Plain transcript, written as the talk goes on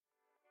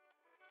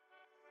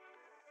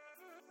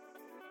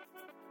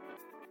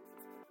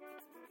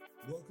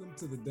Welcome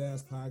to the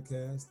Dash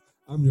Podcast.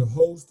 I'm your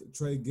host,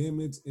 Trey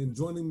Gammage, and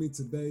joining me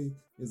today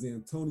is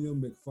Antonio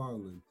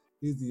McFarland.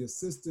 He's the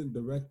Assistant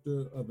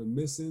Director of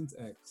Admissions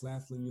at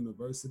Claflin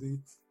University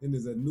and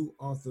is a new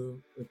author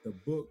with the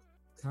book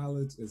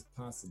College is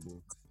Possible.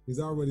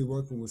 He's already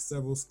working with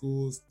several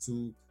schools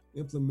to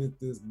implement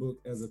this book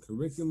as a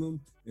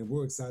curriculum, and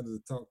we're excited to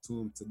talk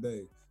to him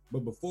today.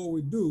 But before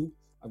we do,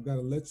 I've got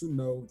to let you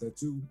know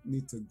that you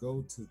need to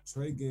go to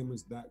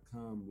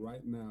TreyGammage.com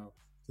right now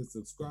to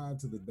subscribe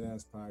to the Dash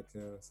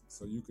Podcast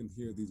so you can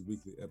hear these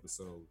weekly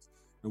episodes.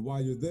 And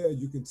while you're there,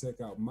 you can check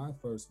out my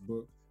first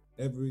book,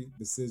 Every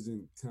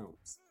Decision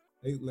Counts.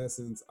 8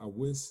 lessons I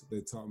wish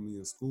they taught me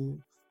in school.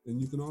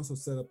 And you can also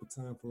set up a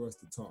time for us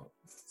to talk.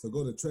 So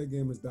go to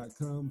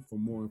TreyGamers.com for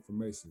more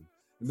information.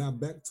 And now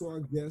back to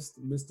our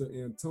guest, Mr.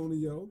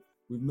 Antonio.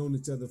 We've known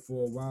each other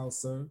for a while,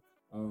 sir.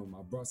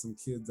 I brought some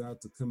kids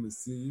out to come and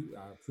see you.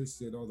 I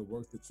appreciate all the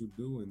work that you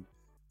do and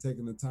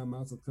taking the time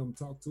out to come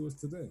talk to us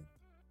today.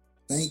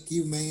 Thank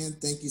you, man.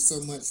 Thank you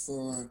so much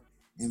for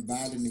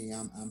inviting me.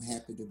 I'm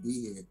happy to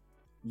be here.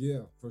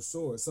 Yeah, for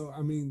sure. So,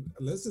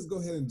 let's just go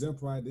ahead and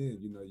jump right in.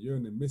 You know, you're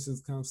an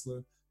admissions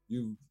counselor.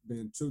 You've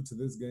been true to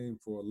this game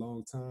for a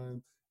long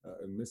time,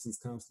 admissions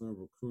counselor and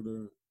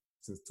recruiter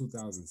since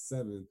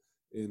 2007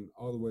 and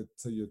all the way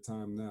to your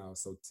time now.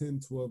 So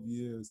 10, 12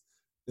 years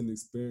in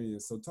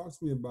experience. So talk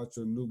to me about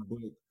your new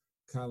book,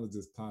 College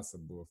is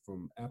Possible,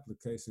 From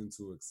Application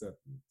to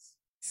Acceptance.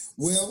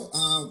 Well,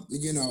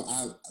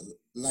 I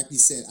like you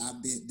said,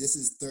 this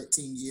is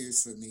 13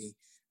 years for me.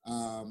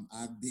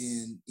 I've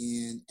been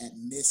in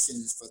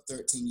admissions for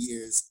 13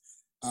 years,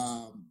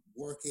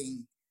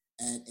 working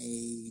at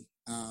a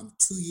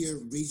 2-year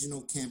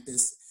regional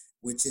campus,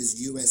 which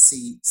is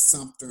USC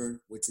Sumter,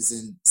 which is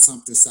in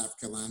Sumter, South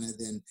Carolina.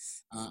 Then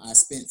I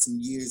spent some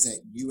years at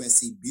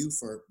USC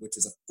Beaufort, which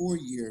is a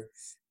 4-year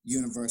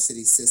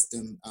university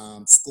system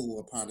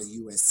school, a part of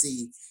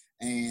USC.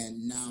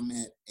 And now I'm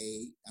at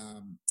a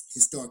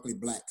historically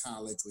Black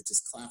college, which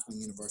is Claflin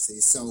University.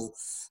 So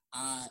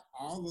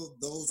all of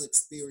those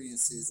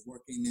experiences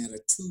working at a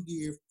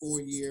 2-year,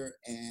 4-year,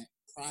 and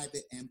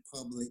private and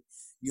public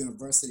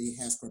university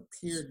has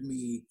prepared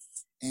me,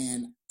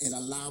 and it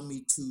allowed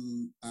me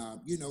to,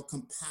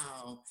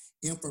 compile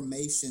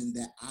information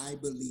that I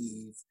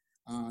believe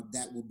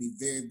that will be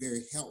very,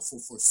 very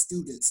helpful for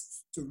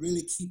students to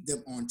really keep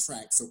them on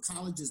track. So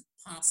College is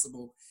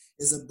Possible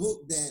is a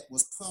book that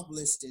was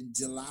published in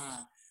July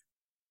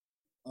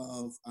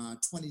of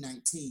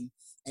 2019,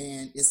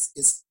 and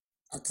it's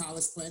a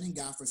college planning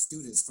guide for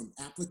students from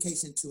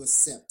application to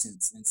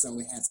acceptance. And so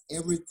it has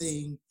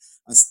everything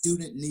a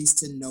student needs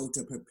to know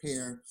to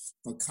prepare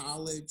for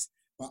college,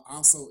 but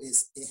also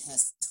it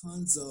has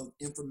tons of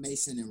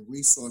information and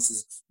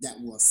resources that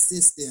will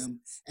assist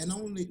them, and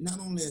not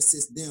only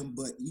assist them,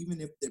 but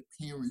even if their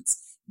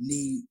parents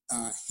need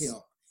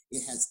help,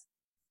 it has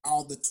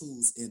all the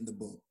tools in the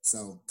book.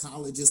 So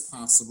College is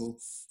Possible.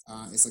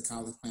 It's a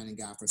college planning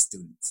guide for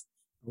students.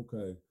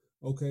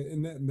 Okay,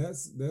 and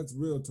that's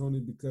real,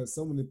 Tony, because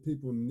so many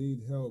people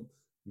need help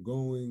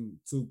going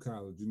to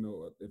college. You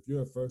know, if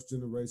you're a first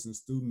generation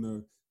student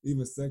or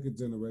even second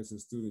generation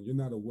student, you're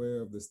not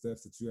aware of the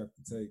steps that you have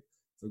to take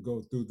to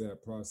go through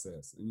that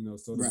process. And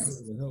so Right.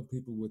 to help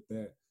people with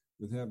that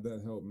and have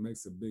that help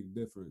makes a big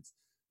difference.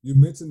 You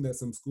mentioned that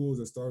some schools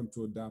are starting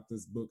to adopt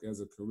this book as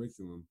a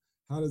curriculum.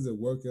 How does it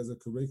work as a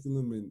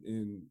curriculum?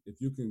 And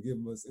if you can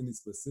give us any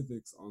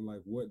specifics on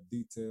like what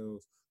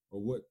details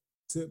or what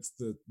tips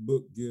the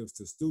book gives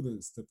to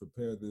students to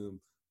prepare them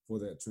for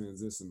that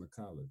transition to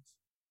college?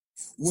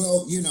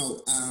 Well,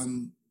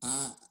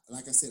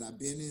 like I said, I've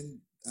been in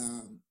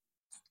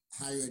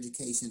higher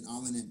education,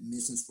 all in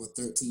admissions for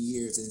 13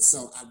 years. And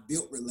so I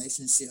built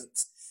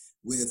relationships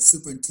with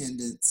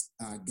superintendents,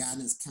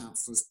 guidance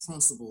counselors,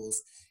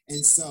 principals.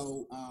 And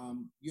so,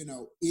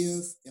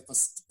 if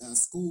a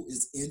school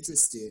is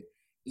interested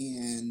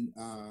in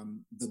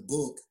the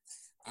book,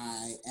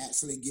 I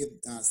actually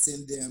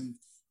send them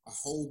a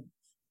whole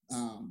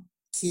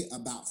kit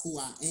about who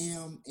I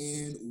am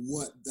and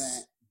what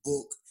that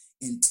book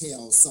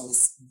entails. So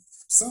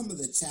some of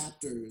the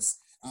chapters,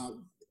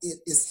 it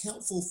is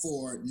helpful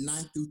for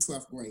 9th through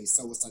 12th grade.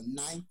 So it's a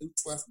 9th through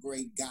 12th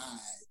grade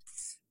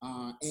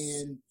guide.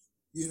 And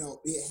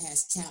it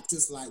has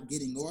chapters like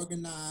getting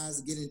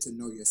organized, getting to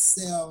know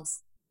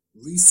yourself,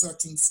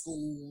 researching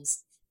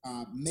schools,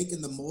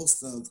 making the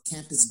most of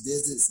campus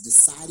visits,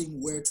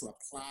 deciding where to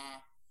apply,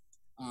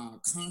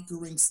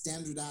 conquering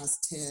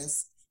standardized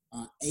tests,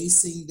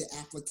 acing the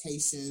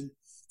application,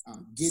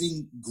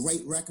 getting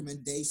great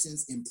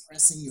recommendations,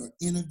 impressing your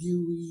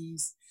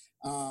interviewees,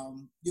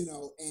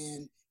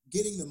 and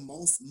getting the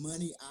most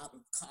money out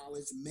of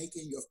college,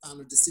 making your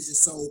final decision.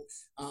 So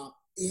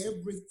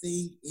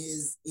everything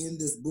is in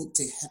this book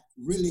to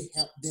really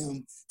help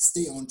them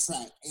stay on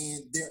track.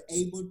 And they're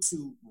able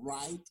to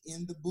write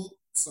in the book.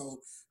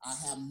 So I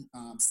have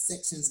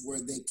sections where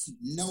they keep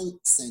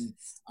notes and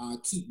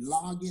keep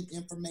logging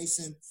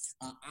information.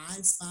 I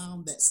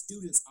found that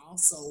students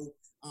also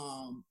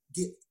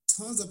get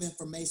tons of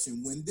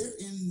information. When they're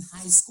in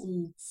high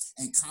school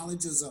and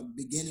colleges are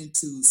beginning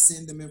to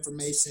send them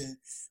information,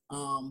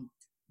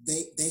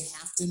 they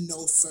have to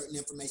know certain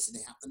information.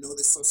 They have to know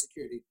their social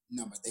security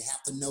number. They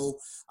have to know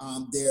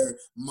their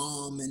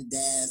mom and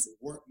dad's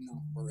work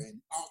number and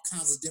all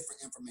kinds of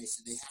different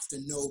information. They have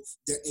to know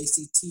their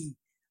ACT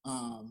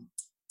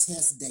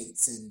test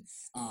dates and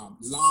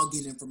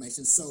login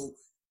information. So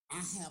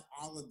I have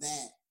all of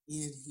that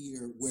in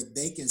here where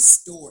they can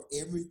store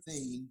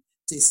everything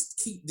to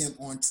keep them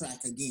on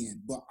track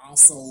again, but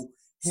also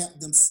help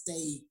them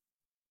stay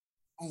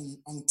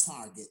on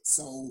target.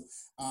 So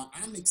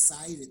I'm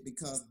excited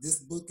because this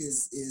book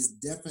is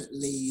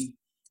definitely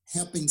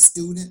helping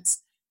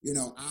students. You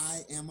know,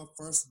 I am a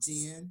first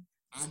gen.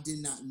 I did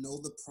not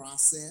know the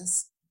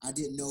process. I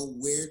didn't know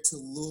where to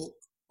look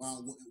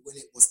when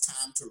it was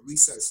time to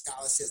research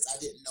scholarships. I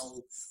didn't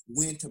know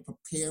when to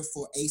prepare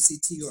for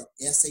ACT or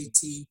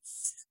SAT.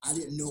 I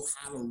didn't know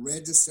how to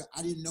register.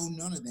 I didn't know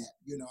none of that.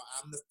 You know,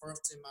 I'm the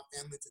first in my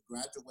family to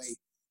graduate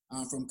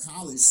from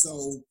college.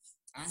 So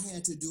I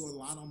had to do a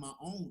lot on my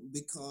own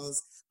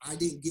because I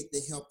didn't get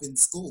the help in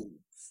school.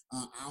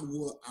 I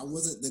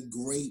wasn't the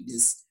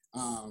greatest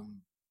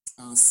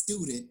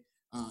student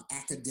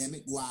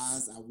academic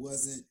wise. I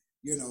wasn't,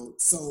 you know,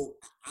 so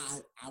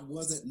I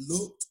wasn't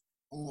looked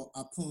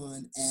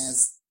upon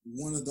as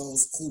one of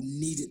those who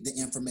needed the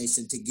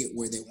information to get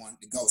where they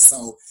wanted to go.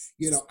 So,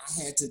 you know,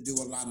 I had to do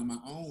a lot on my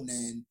own,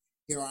 and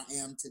here I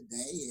am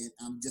today, and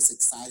I'm just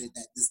excited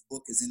that this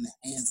book is in the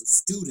hands of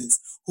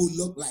students who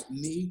look like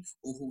me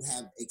or who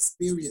have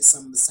experienced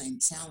some of the same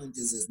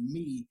challenges as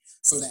me,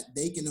 so that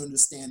they can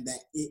understand that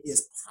it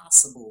is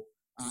possible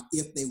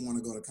if they want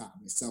to go to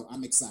college. So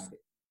I'm excited.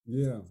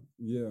 Yeah,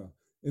 yeah.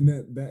 And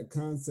that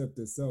concept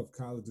itself,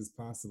 college is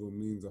possible,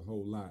 means a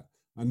whole lot.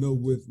 I know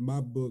with my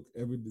book,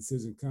 Every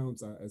Decision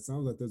Counts, it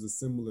sounds like there's a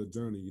similar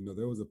journey. You know,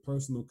 there was a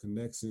personal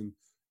connection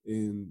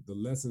in the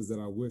lessons that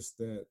I wish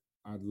that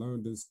I'd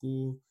learned in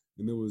school.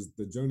 And it was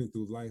the journey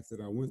through life that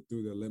I went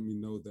through that let me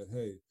know that,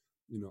 hey,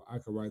 you know, I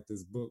could write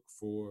this book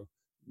for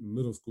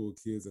middle school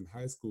kids and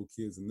high school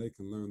kids, and they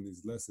can learn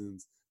these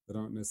lessons that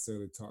aren't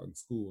necessarily taught in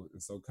school.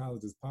 And so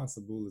college is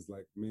possible is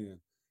like, man,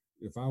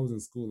 if I was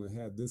in school and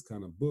had this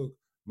kind of book,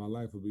 my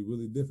life would be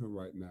really different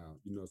right now.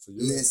 You know, so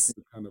you're able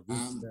to kind of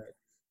reach back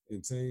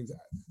and change.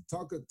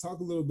 Talk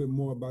a little bit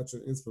more about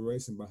your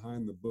inspiration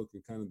behind the book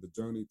and kind of the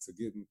journey to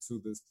getting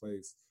to this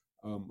place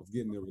of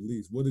getting it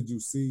released. What did you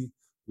see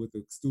with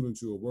the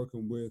students you were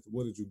working with?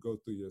 What did you go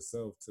through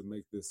yourself to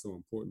make this so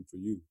important for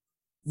you?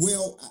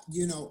 Well,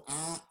 you know,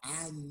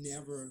 I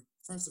never,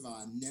 first of all,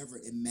 I never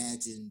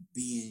imagined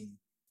being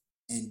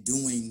and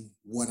doing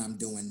what I'm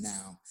doing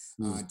now,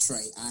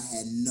 Trey. I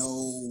had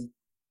no,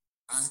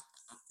 I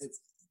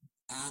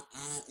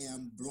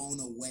am blown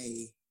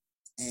away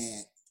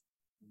at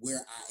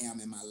where I am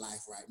in my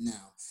life right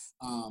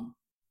now.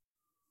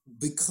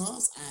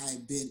 Because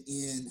I've been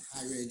in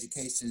higher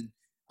education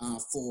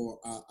for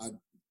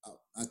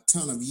a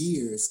ton of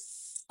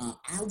years,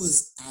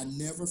 I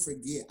never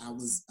forget,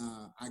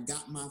 I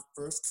got my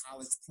first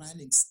college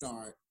planning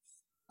start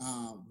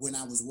when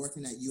I was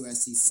working at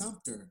USC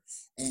Sumter.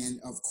 And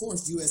of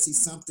course, USC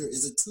Sumter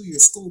is a 2-year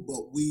school,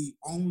 but we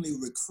only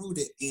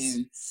recruited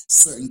in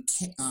certain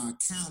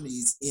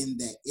counties in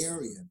that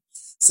area.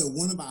 So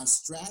one of our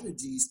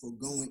strategies for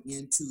going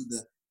into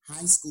the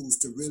high schools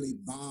to really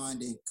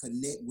bond and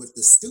connect with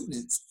the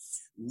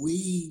students,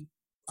 we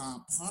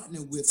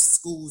partnered with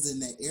schools in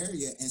that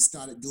area and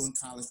started doing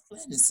college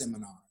planning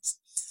seminars.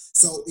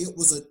 So it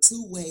was a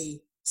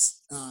two-way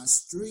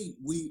street.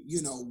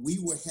 We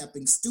were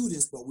helping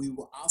students, but we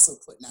were also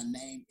putting our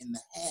name in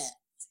the hat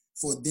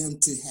for them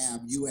to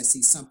have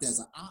USC Sumter as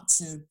an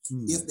option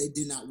if they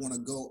did not want to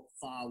go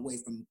far away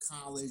from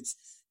college,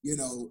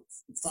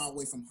 far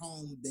away from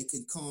home. They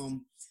could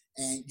come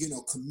and,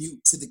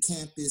 commute to the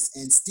campus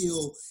and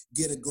still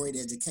get a great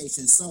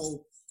education.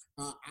 So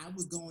I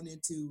was going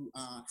into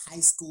high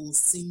school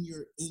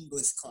senior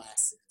English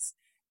classes,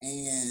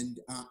 and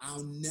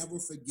I'll never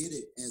forget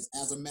it.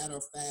 As a matter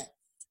of fact,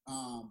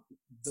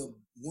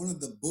 one of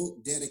the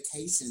book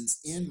dedications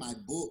in my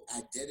book,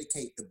 I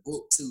dedicate the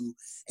book to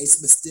a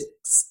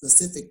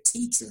specific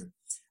teacher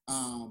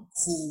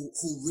who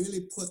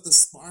really put the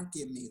spark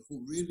in me,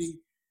 who really,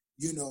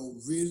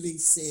 really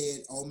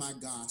said, oh my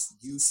gosh,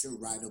 you should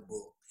write a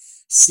book.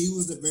 She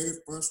was the very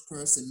first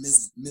person,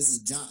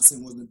 Mrs.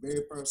 Johnson was the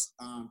very first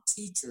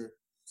teacher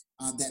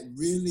that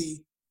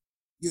really,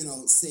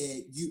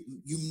 said, you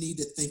need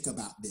to think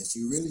about this.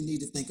 You really need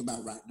to think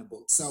about writing a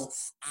book. So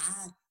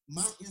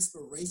my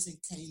inspiration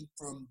came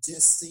from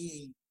just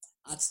seeing,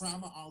 I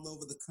travel all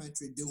over the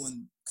country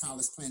doing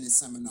college planning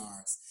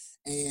seminars,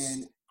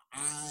 and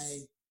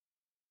I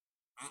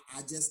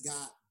just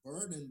got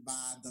burdened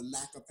by the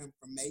lack of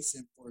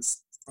information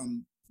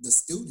from the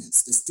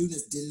students. The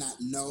students did not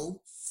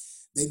know.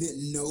 They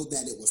didn't know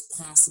that it was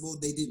possible.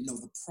 They didn't know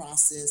the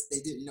process. They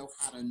didn't know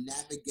how to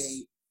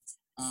navigate.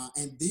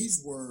 And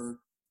these were,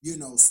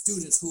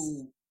 students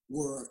who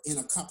were in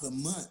a couple of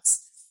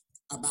months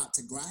about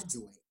to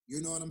graduate.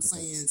 You know what I'm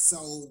saying?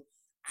 So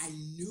I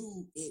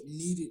knew it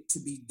needed to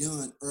be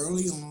done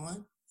early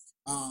on,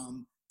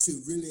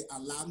 to really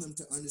allow them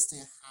to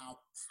understand how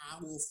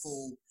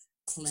powerful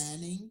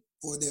planning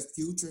for their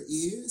future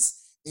is.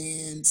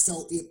 And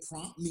so it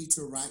prompted me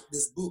to write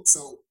this book.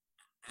 So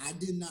I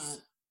did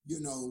not,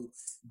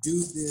 do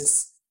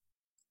this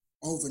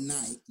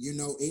overnight.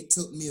 It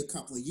took me a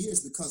couple of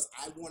years because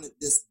I wanted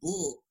this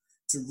book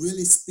to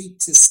really speak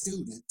to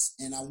students,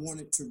 and I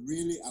wanted to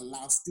really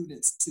allow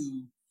students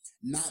to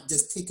not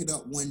just pick it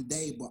up one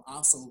day, but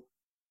also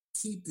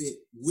keep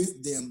it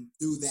with them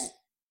through that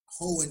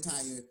whole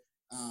entire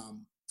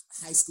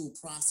high school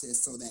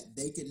process, so that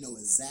they can know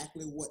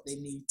exactly what they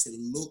need to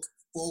look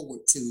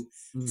forward to,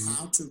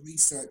 how to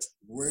research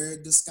where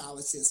the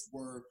scholarships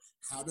were,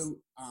 how to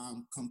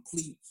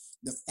complete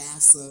the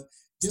FAFSA.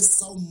 Just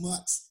so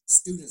much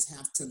students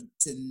have to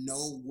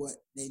know what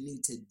they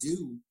need to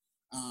do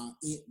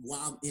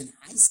while in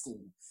high school.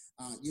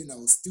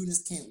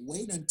 Students can't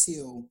wait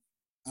until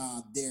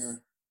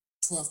their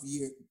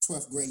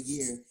 12th grade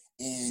year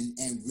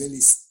and really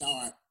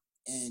start.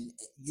 And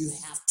you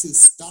have to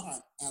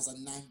start as a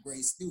 9th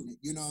grade student.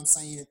 You know what I'm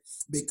saying?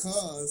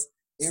 Because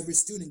every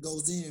student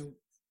goes in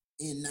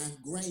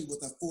 9th grade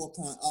with a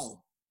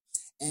 4.0.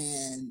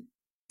 And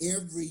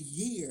every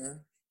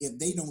year, if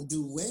they don't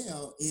do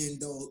well in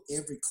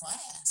every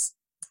class,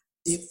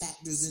 it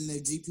factors in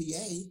their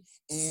GPA,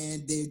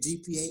 and their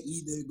GPA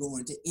either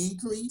going to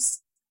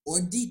increase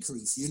or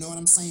decrease. You know what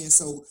I'm saying?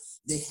 So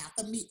they have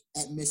to meet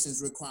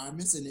admissions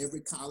requirements, and every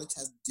college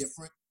has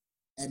different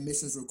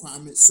admissions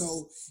requirements.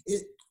 So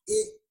it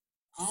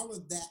all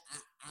of that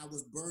I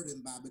was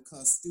burdened by,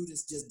 because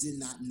students just did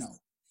not know.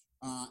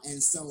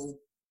 And so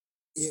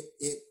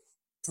it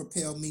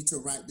propelled me to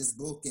write this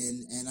book,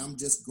 and I'm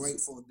just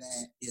grateful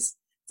that it's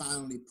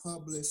finally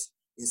published,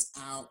 it's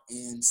out,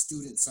 and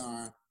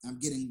I'm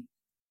getting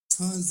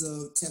tons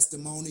of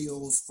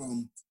testimonials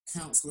from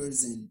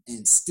counselors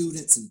and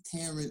students and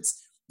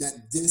parents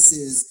that this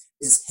is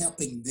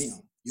helping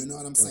them. You know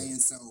what I'm saying?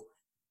 So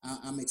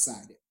I'm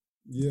excited.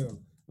 Yeah.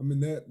 I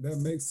mean, that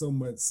makes so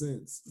much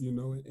sense.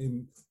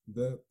 In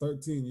the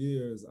 13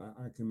 years,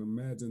 I can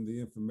imagine the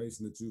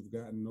information that you've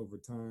gotten over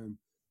time.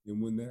 And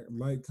when that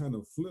light kind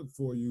of flipped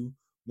for you,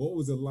 what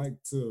was it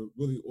like to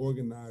really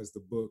organize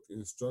the book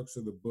and structure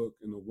the book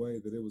in a way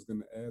that it was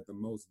going to add the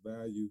most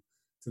value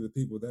to the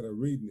people that are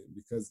reading it?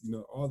 Because,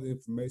 all the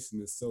information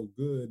is so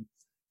good.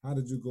 How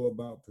did you go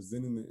about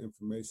presenting the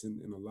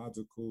information in a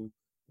logical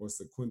or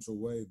sequential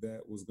way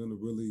that was going to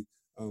really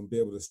be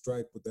able to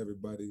strike with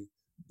everybody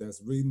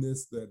that's reading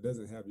this that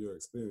doesn't have your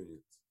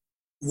experience?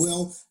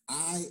 Well,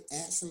 I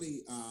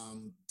actually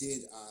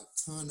did a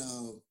ton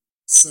of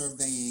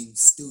surveying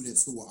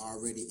students who were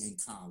already in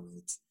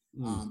college,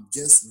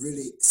 just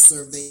really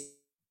surveying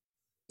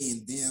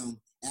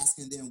them,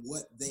 asking them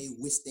what they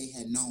wish they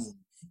had known,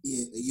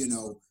 if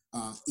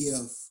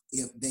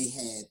they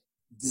had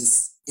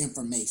this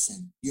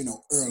information,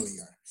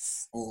 earlier,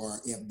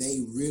 or if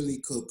they really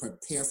could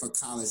prepare for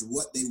college,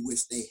 what they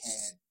wish they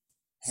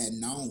had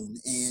known.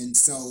 And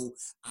so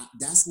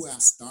that's where I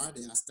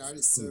started. I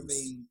started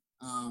surveying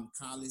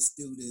college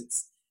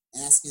students,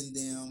 asking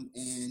them,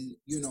 and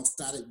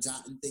started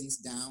jotting things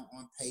down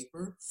on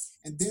paper.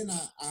 And then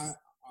I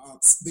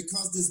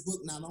because this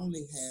book not only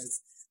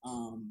has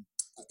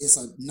it's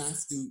a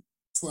 9th through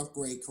 12th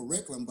grade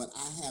curriculum, but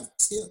I have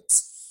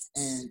tips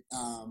and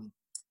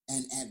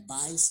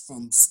advice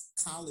from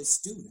college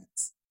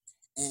students.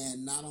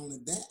 And not only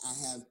that, I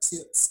have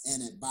tips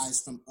and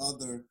advice from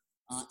other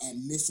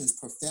admissions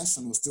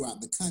professionals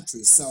throughout the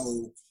country.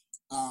 So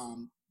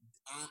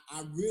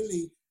I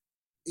really,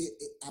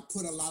 I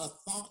put a lot of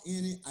thought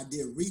in it. I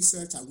did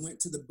research. I went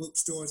to the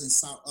bookstores and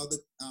saw other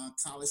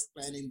college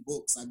planning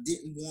books. I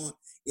didn't want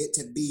it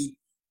to be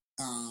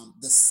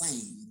the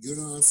same. You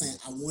know what I'm saying?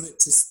 I wanted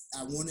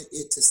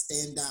it to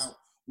stand out,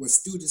 where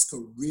students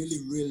could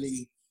really,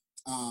 really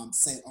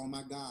say, "Oh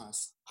my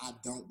gosh, I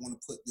don't want to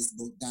put this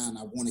book down.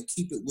 I want to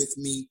keep it with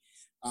me,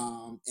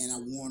 and I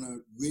want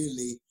to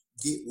really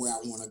get where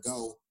I want to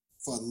go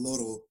for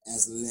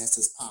as less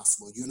as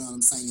possible." You know what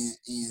I'm saying?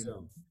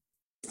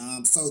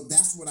 And so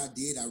that's what I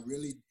did. I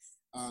really,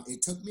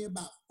 it took me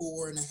about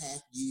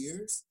 4.5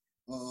 years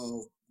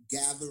of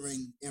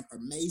gathering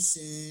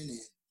information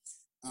and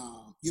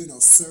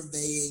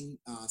surveying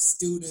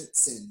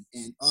students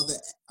and other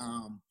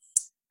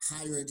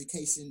higher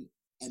education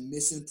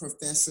admission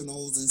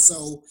professionals. And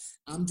so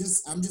I'm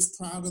just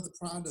proud of the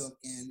product,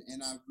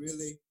 and I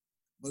really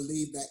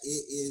believe that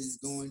it is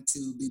going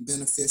to be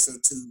beneficial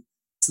to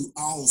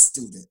all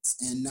students,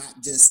 and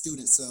not just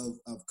students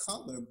of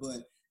color,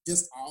 but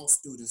just all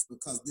students,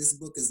 because this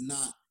book is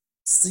not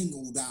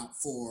singled out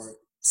for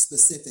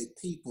specific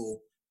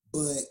people,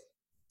 but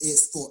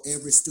it's for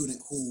every student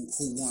who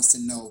wants to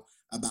know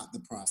about the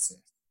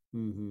process.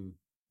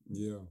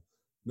 Yeah,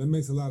 that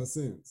makes a lot of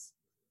sense.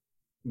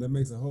 That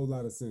makes a whole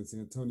lot of sense,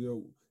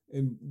 Antonio.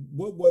 And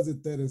what was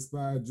it that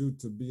inspired you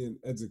to be in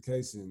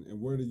education, and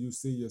where do you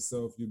see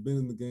yourself? You've been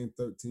in the game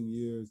 13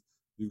 years.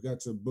 You've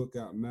got your book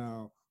out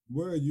now.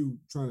 Where are you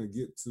trying to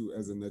get to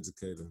as an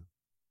educator?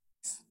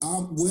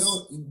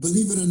 Well,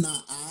 believe it or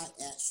not, I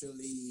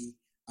actually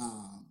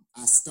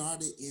I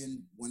started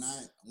in when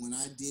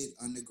I did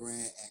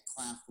undergrad at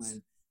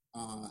Claflin.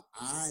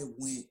 I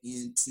went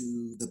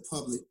into the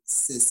public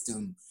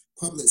system,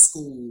 public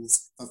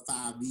schools for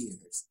 5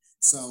 years.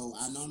 So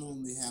I not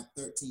only have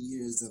 13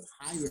 years of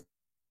higher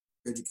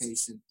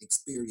education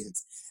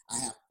experience, I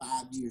have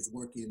 5 years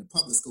working in the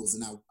public schools,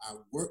 and I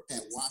worked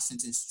at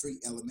Washington Street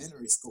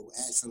Elementary School,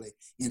 actually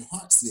in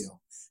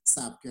Hartsville,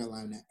 South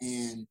Carolina.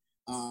 And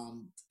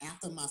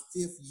after my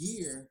 5th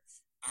year,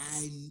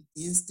 I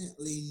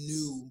instantly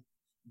knew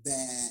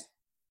that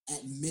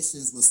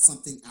admissions was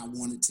something I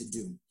wanted to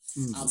do.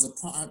 Mm-hmm. I was a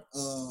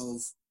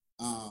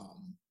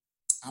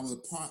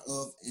part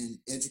of an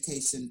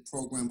education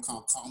program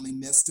called Call Me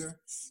Mister.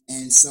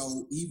 And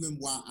so even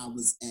while I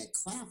was at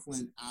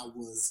Claflin, I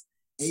was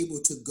able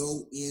to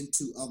go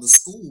into other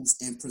schools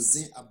and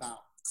present about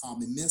Call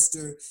Me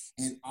Mister,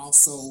 and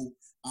also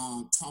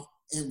talk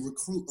and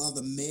recruit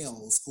other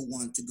males who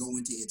wanted to go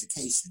into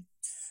education.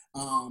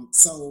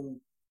 So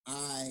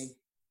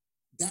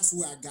that's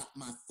where I got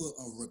my foot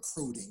of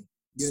recruiting,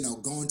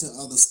 going to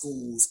other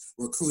schools,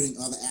 recruiting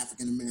other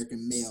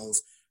African-American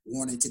males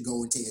wanting to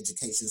go into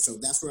education. So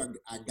that's where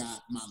I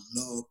got my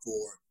love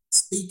for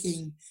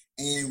speaking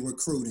and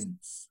recruiting.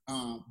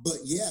 But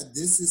yeah,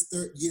 this is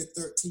year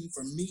 13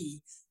 for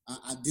me.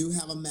 I do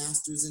have a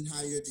master's in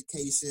higher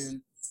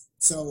education.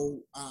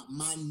 So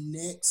my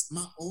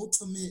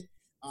ultimate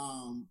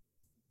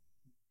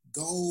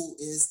goal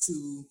is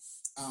to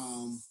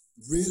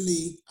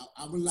really,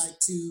 I would like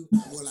to,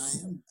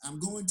 I'm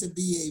going to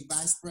be a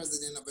vice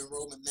president of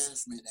enrollment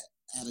management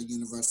at a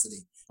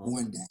university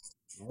one day.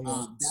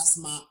 Right.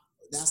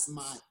 That's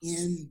my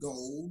end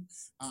goal.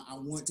 I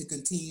want to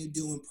continue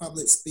doing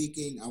public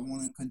speaking. I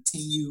want to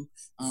continue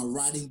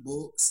writing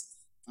books.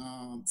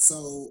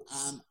 So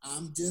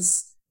I'm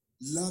just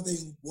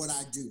loving what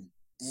I do,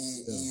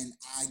 and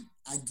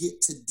I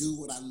get to do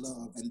what I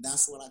love, and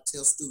that's what I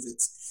tell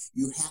students.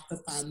 You have to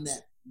find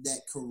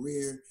that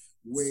career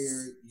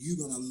where you're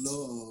gonna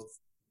love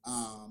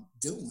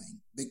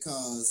doing,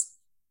 because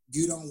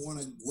you don't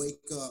want to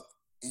wake up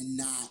and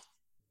not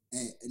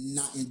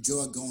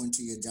enjoy going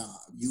to your job.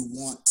 You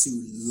want to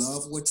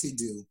love what you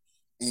do,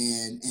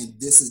 and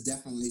this is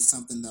definitely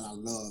something that I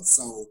love.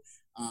 So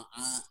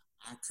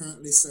I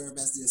currently serve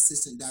as the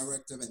assistant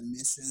director of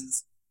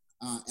admissions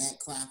at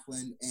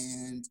Claflin,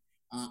 and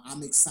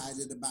I'm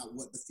excited about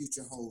what the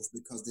future holds,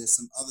 because there's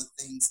some other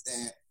things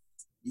that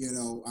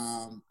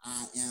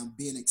I am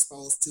being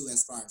exposed to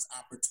as far as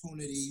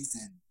opportunities,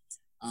 and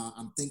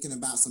I'm thinking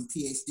about some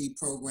PhD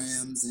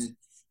programs, and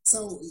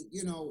so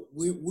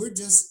we're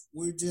just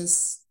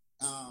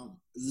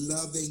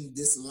loving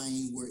this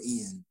lane we're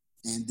in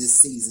and this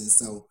season.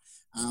 So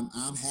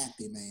I'm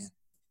happy, man.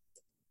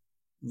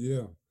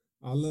 Yeah,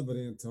 I love it,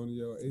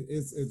 Antonio.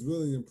 It's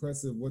really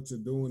impressive what you're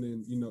doing,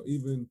 and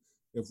even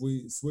if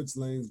we switch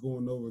lanes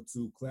going over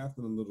to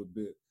Claflin a little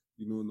bit,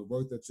 and the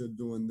work that you're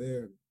doing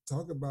there.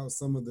 Talk about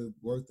some of the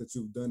work that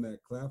you've done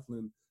at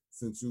Claflin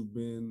since you've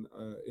been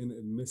in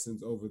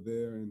admissions over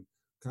there, and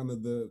kind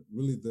of the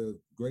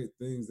great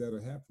things that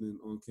are happening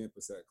on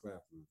campus at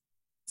Claflin.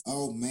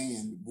 Oh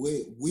man,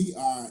 we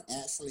are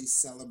actually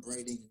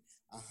celebrating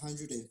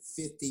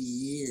 150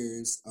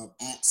 years of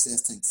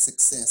access and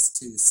success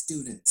to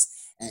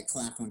students at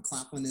Claflin.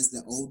 Claflin is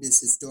the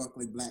oldest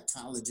historically Black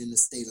college in the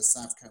state of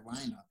South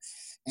Carolina,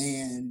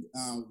 and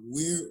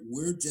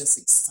we're just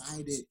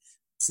excited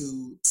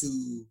to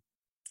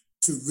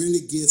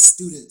really give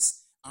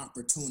students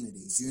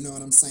opportunities. You know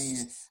what I'm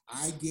saying?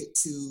 I get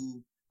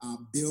to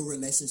build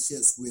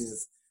relationships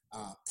with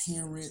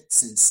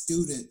parents and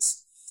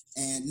students,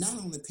 and not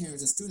only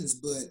parents and students,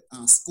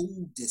 but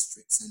school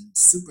districts and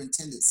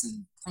superintendents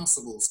and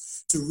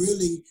principals, to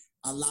really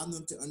allow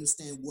them to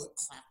understand what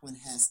Claflin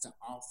has to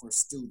offer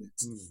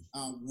students.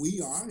 We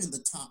are in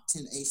the top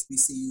 10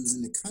 HBCUs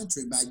in the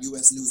country by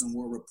U.S. News and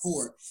World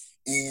Report,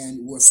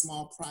 and we're a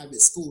small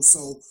private school.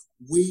 So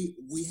we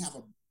have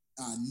a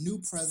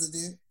new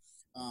president,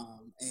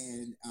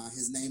 and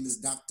his name is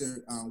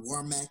Dr.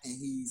 Warmack, and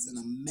he's an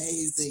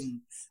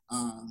amazing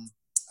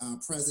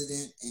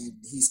president, and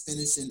he's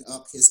finishing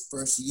up his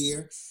first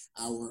year.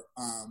 Our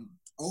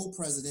old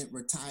president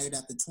retired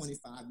after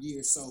 25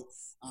 years. So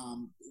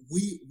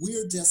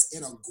we're just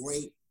in a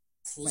great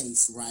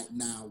place right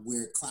now,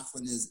 where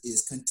Claflin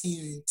is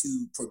continuing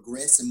to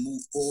progress and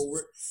move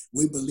forward.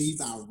 We believe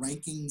our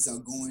rankings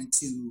are going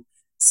to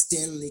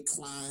steadily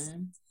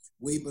climb.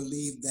 We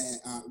believe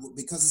that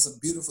because it's a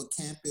beautiful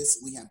campus,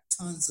 we have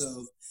tons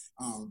of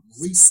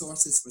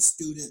resources for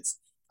students.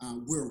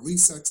 We're a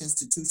research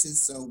institution,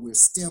 so we're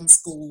STEM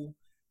school.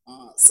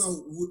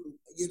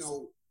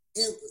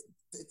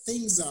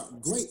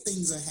 Great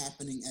things are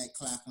happening at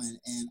Claflin,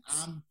 and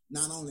I'm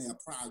not only a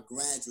proud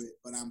graduate,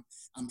 but I'm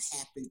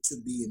happy to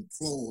be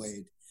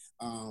employed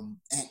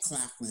at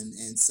Claflin.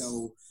 And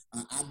so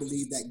I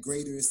believe that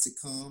greater is to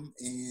come,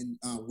 and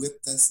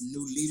with this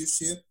new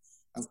leadership,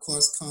 of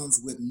course, comes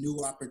with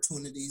new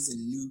opportunities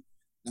and new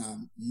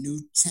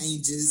new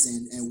changes,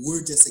 and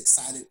we're just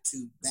excited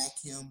to back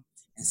him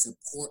and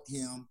support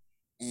him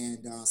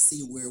and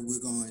see where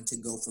we're going to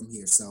go from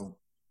here. So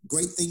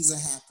great things are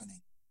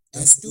happening,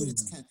 and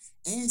students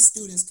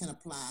can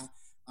apply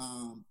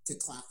to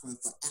Claflin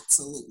for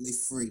absolutely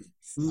free.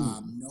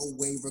 No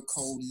waiver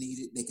code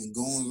needed. They can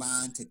go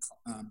online to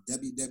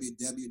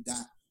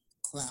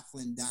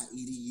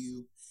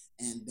www.claflin.edu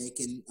and they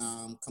can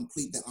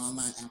complete the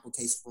online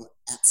application for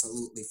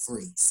absolutely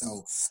free.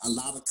 So a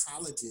lot of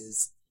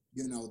colleges,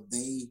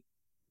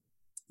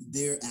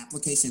 their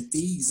application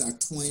fees are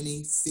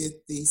 $20,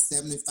 $50,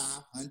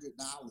 $75,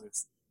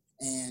 $100,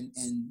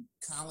 and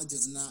college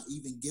is not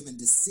even giving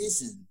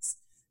decisions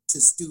to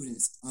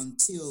students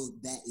until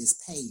that is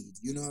paid.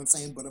 You know what I'm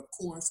saying? But of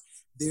course,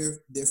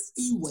 there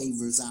fee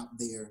waivers out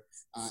there,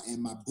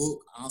 and my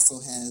book also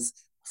has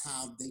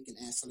how they can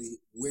actually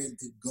where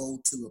to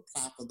go to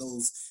apply for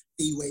those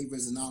fee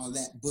waivers and all of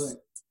that.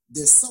 But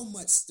there's so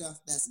much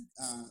stuff that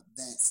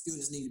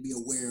students need to be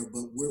aware of.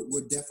 But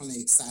we're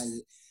definitely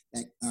excited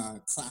that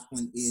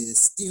Claflin is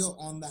still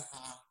on the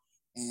high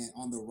and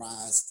on the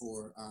rise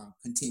for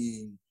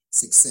continuing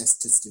success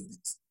to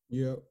students.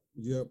 Yep.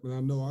 And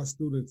I know our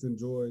students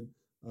enjoyed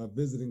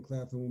visiting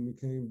Claflin when we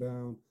came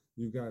down.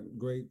 You've got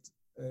great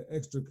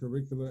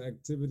extracurricular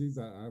activities.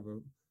 I have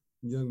a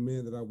young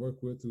man that I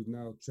work with who's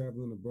now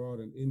traveling abroad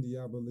in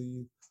India, I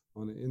believe,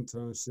 on an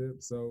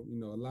internship. So,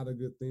 a lot of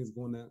good things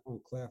going on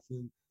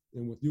Claflin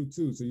and with you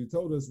too. So you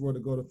told us where to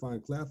go to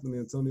find Claflin,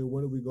 Antonio.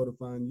 Where do we go to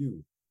find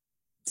you?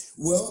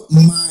 Well,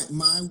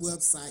 my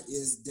website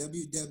is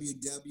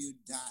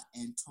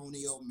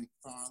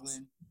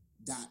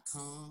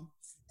www.antoniomcfarland.com.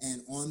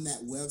 And on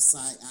that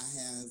website, I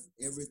have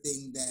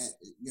everything that,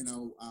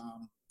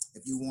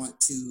 if you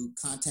want to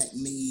contact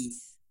me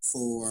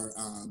for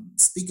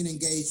speaking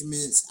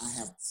engagements, I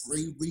have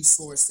free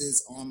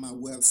resources on my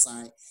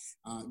website.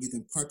 You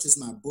can purchase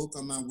my book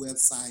on my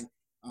website.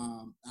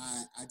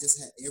 I just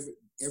have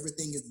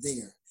everything is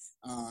there.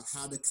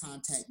 How to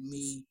contact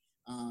me,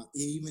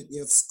 even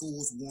if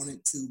schools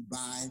wanted to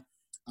buy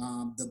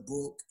the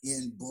book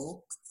in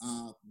bulk,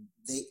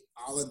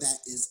 all of that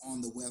is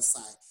on the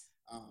website.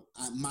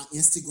 My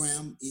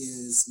Instagram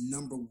is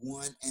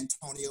 #1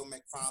 Antonio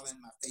McFarland.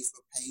 My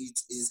Facebook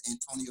page is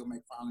Antonio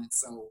McFarland.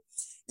 So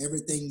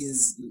everything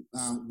is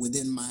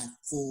within my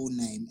full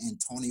name,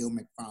 Antonio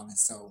McFarland.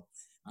 So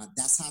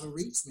that's how to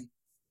reach me.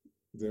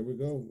 There we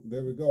go.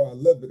 I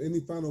love it. Any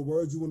final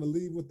words you want to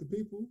leave with the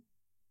people?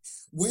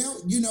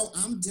 Well,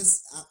 I'm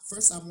just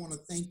first I want to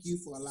thank you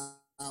for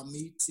allowing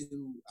me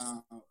to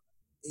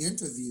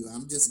interview.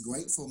 I'm just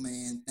grateful,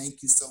 man.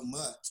 Thank you so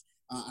much.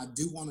 I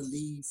do want to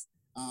leave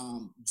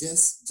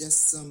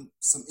just some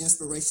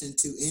inspiration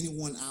to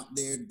anyone out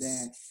there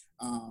that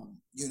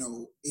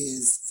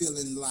is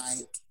feeling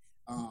like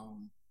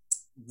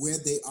where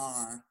they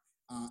are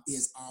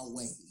is our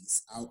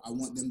ways. I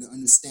want them to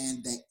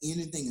understand that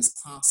anything is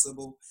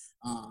possible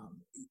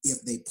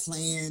if they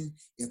plan,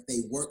 if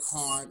they work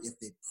hard, if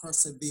they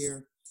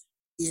persevere.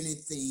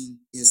 Anything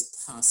is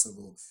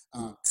possible.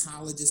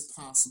 College is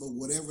possible.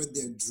 Whatever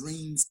their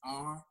dreams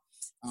are,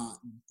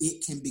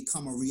 it can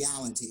become a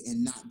reality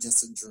and not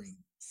just a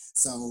dream.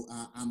 So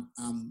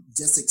I'm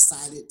just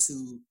excited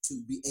to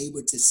be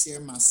able to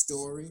share my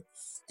story,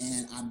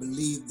 and I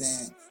believe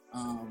that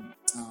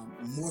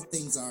more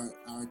things are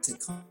to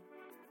come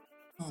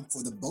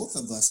for the both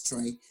of us,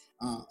 Trey,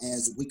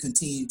 as we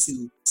continue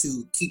to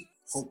keep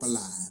hope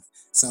alive.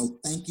 So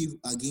thank you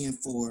again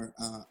for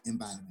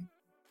inviting me.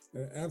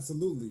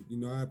 Absolutely.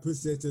 I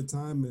appreciate your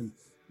time and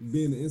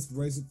being an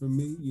inspiration for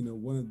me,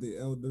 one of the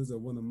elders or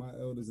one of my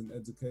elders in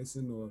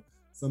education or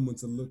someone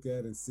to look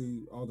at and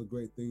see all the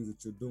great things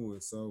that you're doing.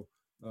 So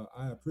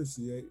I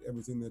appreciate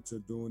everything that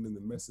you're doing and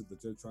the message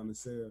that you're trying to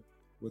share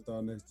with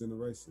our next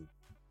generation.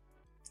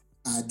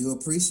 I do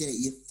appreciate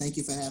you. Thank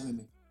you for having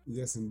me.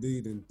 Yes,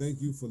 indeed. And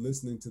thank you for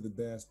listening to the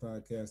Dash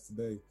Podcast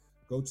today.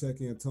 Go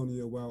check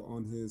Antonio out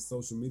on his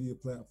social media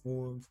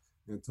platforms,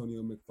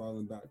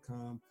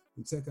 AntonioMcFarland.com,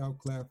 and check out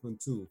Claflin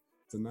too.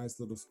 It's a nice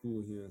little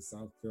school here in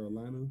South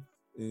Carolina.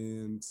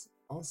 And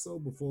also,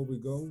 before we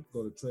go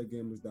to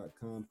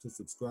TreyGammage.com to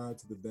subscribe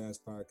to the Dash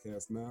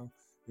Podcast now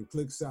and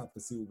click shop to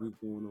see what we've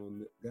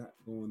got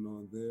going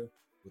on there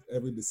with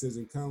every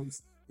decision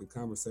counts and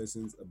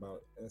conversations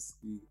about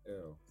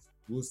SEL.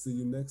 We'll see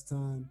you next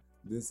time.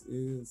 This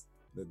is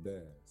The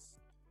Dash.